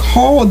it was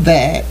called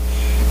that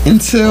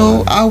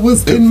until I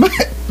was in my,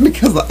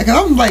 because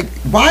I'm like,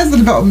 why is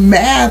it about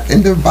math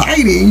and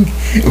dividing?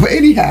 But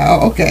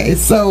anyhow, okay,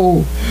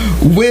 so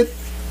with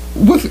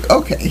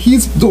okay,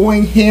 he's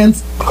doing hand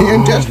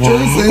gestures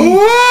and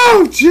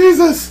oh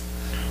Jesus.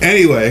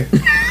 Anyway,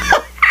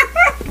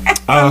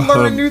 I'm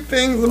learning new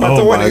things in my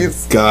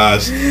 20s. My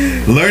gosh,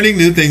 learning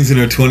new things in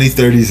our 20s,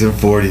 30s, and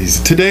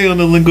 40s. Today on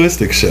the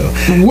Linguistic Show.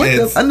 What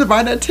does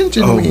undivided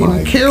attention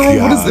mean? Carol,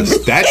 what does it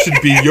mean? That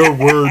should be your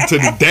word to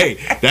the day.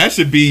 That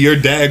should be your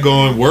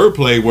daggone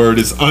wordplay word,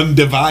 is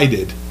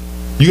undivided.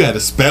 You got to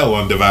spell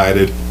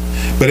undivided.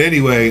 But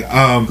anyway,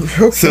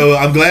 so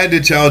I'm glad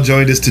that y'all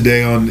joined us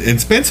today and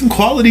spent some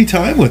quality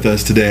time with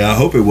us today. I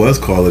hope it was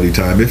quality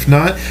time. If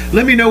not,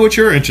 let me know what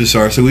your interests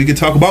are so we can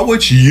talk about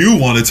what you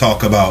want to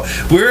talk about.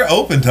 We're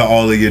open to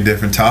all of your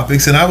different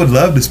topics, and I would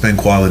love to spend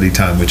quality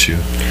time with you.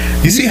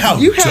 You see how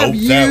you dope have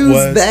that used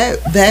was?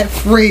 that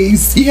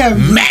phrase. You have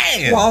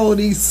used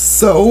quality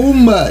so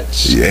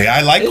much. Yeah,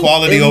 I like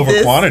quality over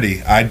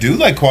quantity. I do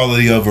like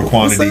quality over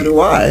quantity. Well, so do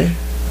I.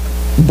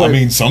 But I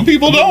mean, some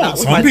people don't.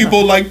 Some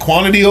people like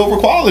quantity over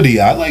quality.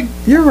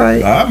 You're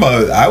right.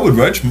 I would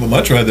much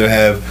rather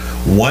have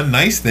one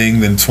nice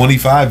thing than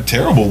 25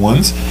 terrible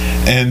ones.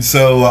 And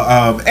so,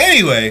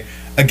 anyway,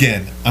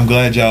 again, I'm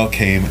glad y'all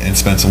came and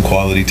spent some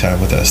quality time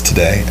with us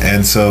today.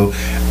 And so,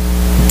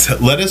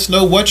 let us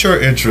know what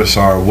your interests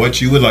are, what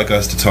you would like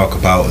us to talk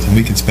about, and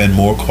we can spend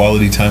more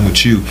quality time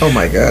with you. Oh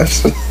my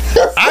gosh.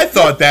 I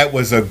thought that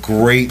was a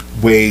great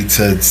way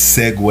to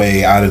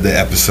segue out of the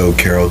episode,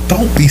 Carol.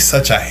 Don't be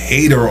such a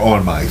hater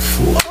on my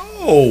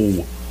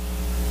flow.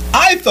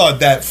 I thought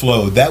that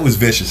flowed. That was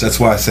vicious. That's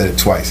why I said it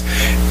twice.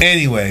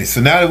 Anyway,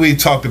 so now that we've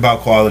talked about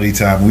quality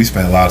time, we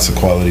spent lots of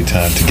quality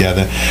time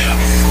together.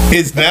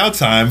 It's now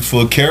time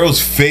for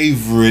Carol's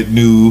favorite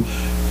new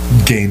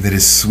game that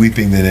is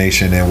sweeping the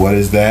nation. And what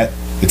is that?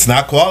 It's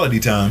not quality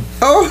time.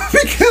 Oh,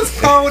 because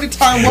quality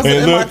time wasn't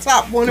in my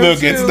top one or two.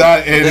 Look, it's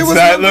not.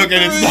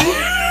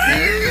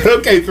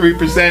 Okay,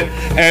 3%.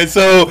 And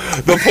so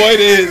the point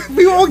is,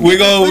 we're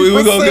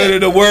gonna get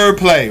into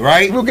wordplay,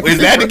 right? Is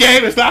that the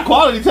game? It's not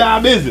quality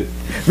time, is it?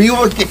 We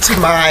will get to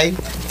my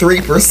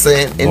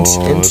 3% in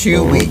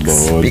 2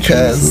 weeks,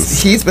 because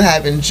Jesus. He's been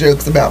having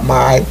jokes about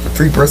my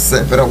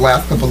 3% for the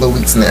last couple of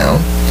weeks now.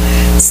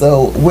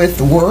 So with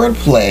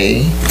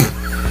wordplay,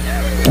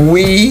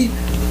 we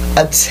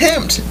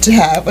attempt to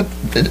have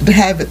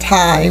it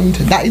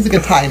timed, not using a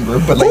timer,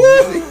 but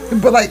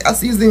like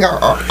us using our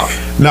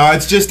no,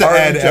 it's just to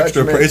add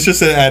extra. It's just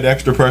to add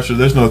extra pressure.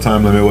 There's no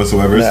time limit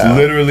whatsoever. No. It's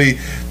literally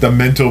the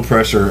mental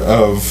pressure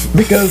of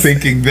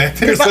thinking that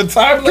there's a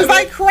time limit. Because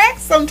I crack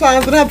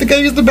sometimes and I have to go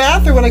use the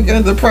bathroom when I get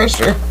under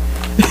pressure.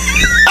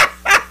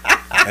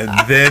 And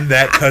then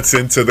that cuts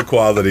into the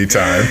quality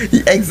time.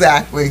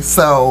 Exactly.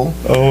 So.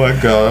 Oh my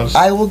gosh.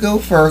 I will go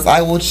first.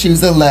 I will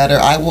choose a letter.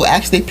 I will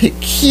actually pick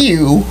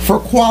Q for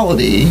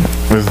quality.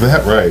 Is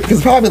that right?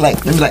 It's probably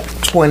maybe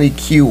 20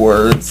 Q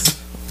words.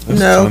 There's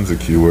tons of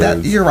Q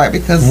words. You're right,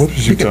 because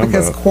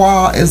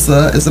qua is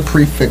a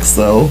prefix.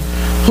 So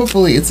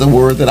hopefully it's a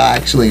word that I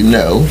actually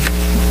know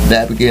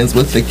that begins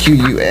with the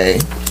QUA.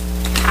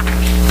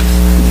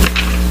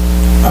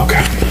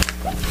 Okay.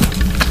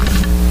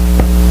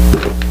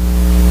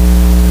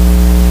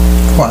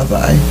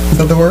 Quasi. Is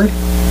that the word?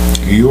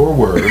 Your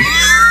word.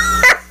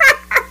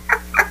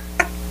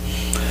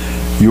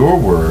 Your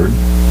word.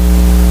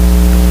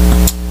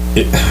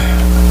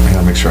 I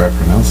gotta make sure I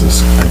pronounce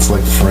this. It's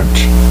like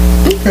French.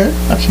 Okay,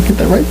 I should get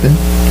that right then.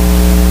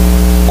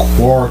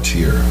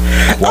 Quartier.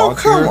 Oh,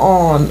 come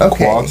on.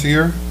 Okay.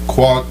 Quartier.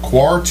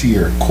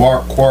 Quartier.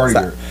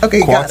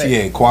 Okay, got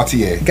it.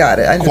 Quartier. Got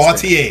it.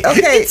 Quartier.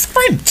 Okay. It's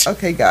French.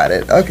 Okay, got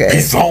it. Okay.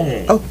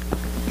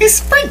 It's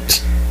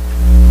French.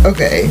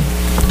 Okay.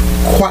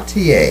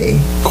 Quartier.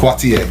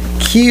 Quartier.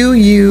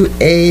 Quartier.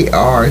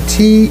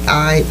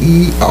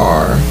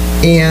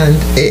 And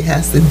it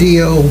has to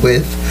deal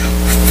with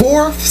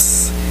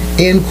fourths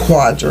and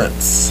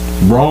quadrants.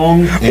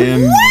 Wrong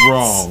and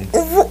wrong.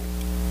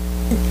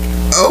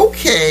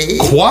 Okay.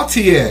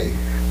 Quartier.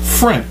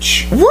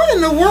 French. What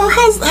in the world?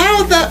 How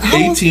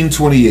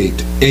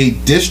 1828. A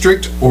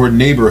district or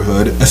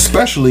neighborhood,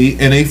 especially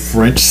in a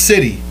French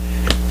city.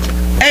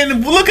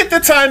 And look at the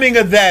timing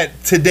of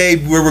that. Today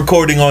we're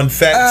recording on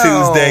Fat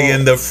Tuesday,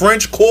 and the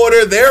French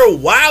Quarter, they're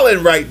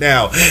wilding right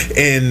now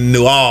in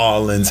New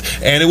Orleans.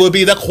 And it would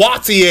be the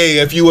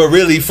Quartier if you were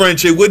really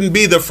French. It wouldn't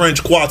be the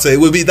French Quarter. It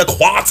would be the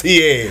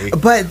Quartier.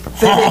 But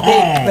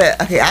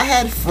okay, I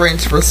had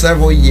French for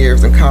several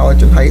years in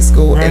college and high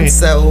school, right. And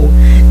so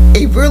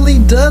it really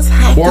does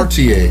have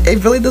Quartier.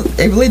 It really does.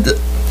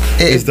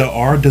 Does the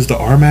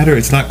R matter?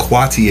 It's not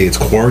Quartier. It's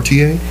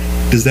Quartier.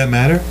 Does that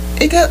matter?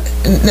 It does.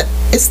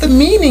 It's the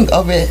meaning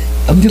of it.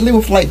 I'm dealing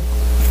with like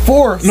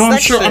four. No, I'm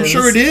sure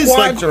it is.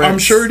 Quadrants. I'm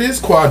sure it is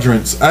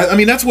quadrants. I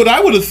mean, that's what I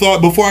would have thought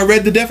before I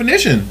read the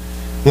definition.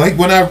 Like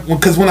when I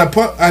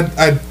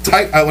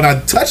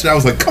touched it, I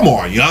was like, "Come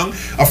on, young,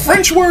 a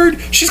French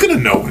word. She's gonna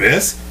know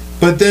this."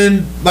 But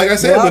then, like I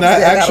said, but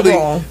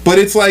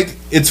it's like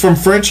it's from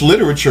French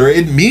literature.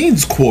 It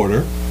means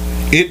quarter.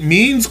 It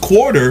means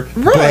quarter.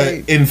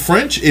 Right. But in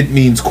French, it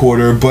means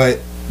quarter.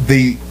 But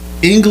the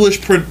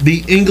English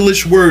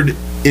word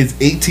is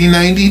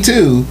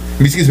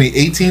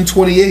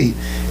 1828,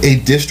 a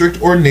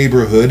district or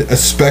neighborhood,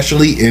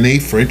 especially in a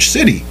French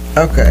city.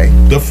 Okay.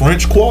 The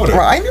French Quarter.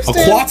 Well, I understand.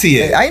 A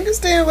quartier. I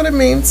understand what it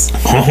means.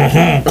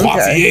 Quartier.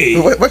 Okay.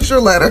 What's your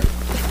letter?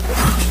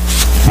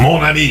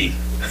 Mon ami.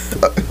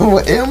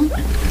 M?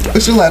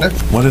 What's your letter?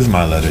 What is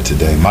my letter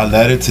today? My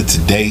letter to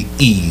today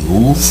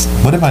is...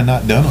 What have I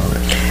not done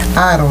already?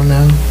 I don't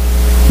know.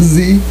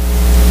 Z?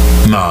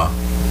 Nah.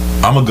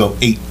 I'm going to go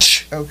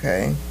H.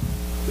 Okay.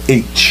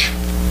 H.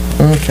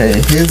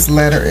 Okay, his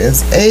letter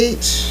is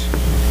H.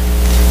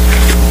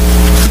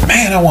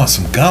 Man, I want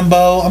some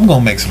gumbo. I'm going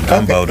to make some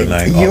gumbo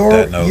tonight off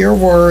that note. Your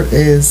word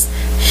is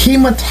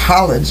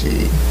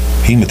hematology.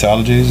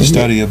 Hematology is the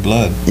study of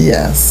blood.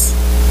 Yes.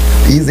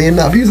 Easy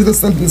enough. Use it in a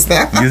sentence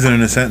now. Use it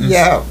in a sentence?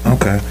 Yeah.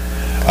 Okay.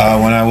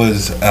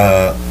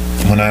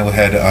 When I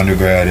had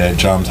undergrad at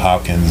Johns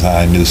Hopkins,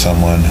 I knew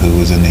someone who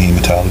was in the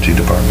hematology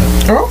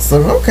department.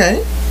 Awesome.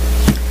 Okay.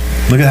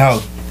 Look at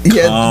how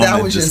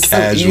that was just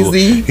casual. So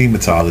easy.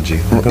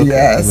 Hematology. Okay.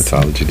 Yes.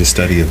 Hematology, the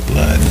study of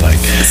blood.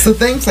 So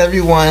thanks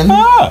everyone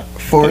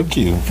thank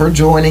you for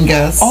joining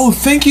us. Oh,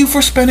 thank you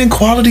for spending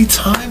quality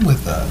time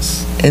with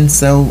us. And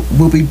so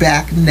we'll be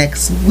back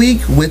next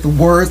week with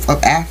words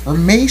of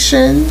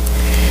affirmation,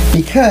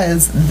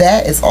 because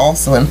that is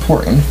also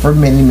important for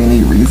many,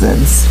 many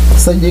reasons.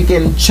 So you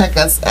can check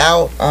us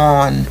out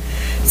on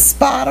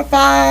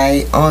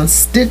Spotify, on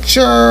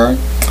Stitcher,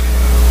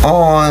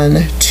 on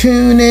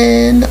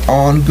TuneIn,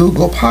 on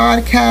Google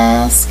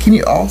Podcasts. Can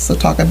you also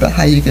talk about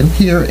how you can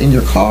hear in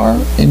your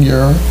car, in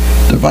your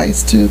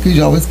device too? Because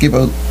you always give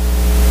a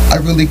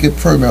really good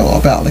promo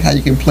about how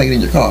you can play it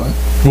in your car.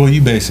 Well,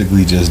 you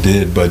basically just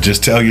did, but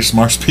just tell your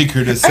smart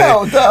speaker to say.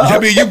 Oh, duh. I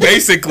mean, you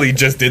basically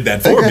just did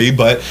that for me,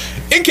 but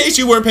in case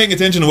you weren't paying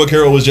attention to what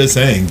Karal was just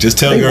saying, just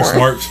tell your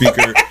smart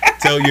speaker.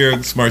 Tell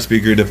your smart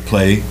speaker to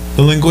play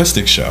the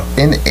Linguistics Show.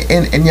 And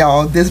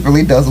y'all, this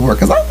really does work,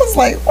 because I was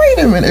like, wait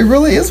a minute, it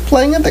really is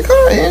playing in the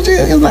car, Angie.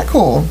 Isn't that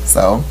cool?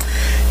 So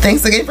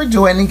thanks again for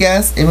joining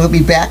us, and we'll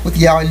be back with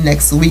y'all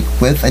next week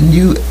with a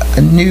new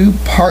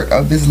part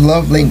of this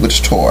love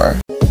language tour.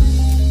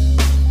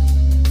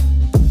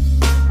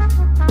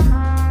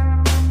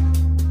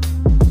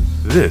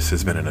 This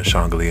has been an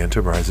Ashangali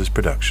Enterprises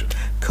production.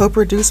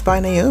 Co-produced by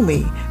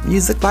Naomi,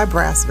 music by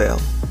Brassville.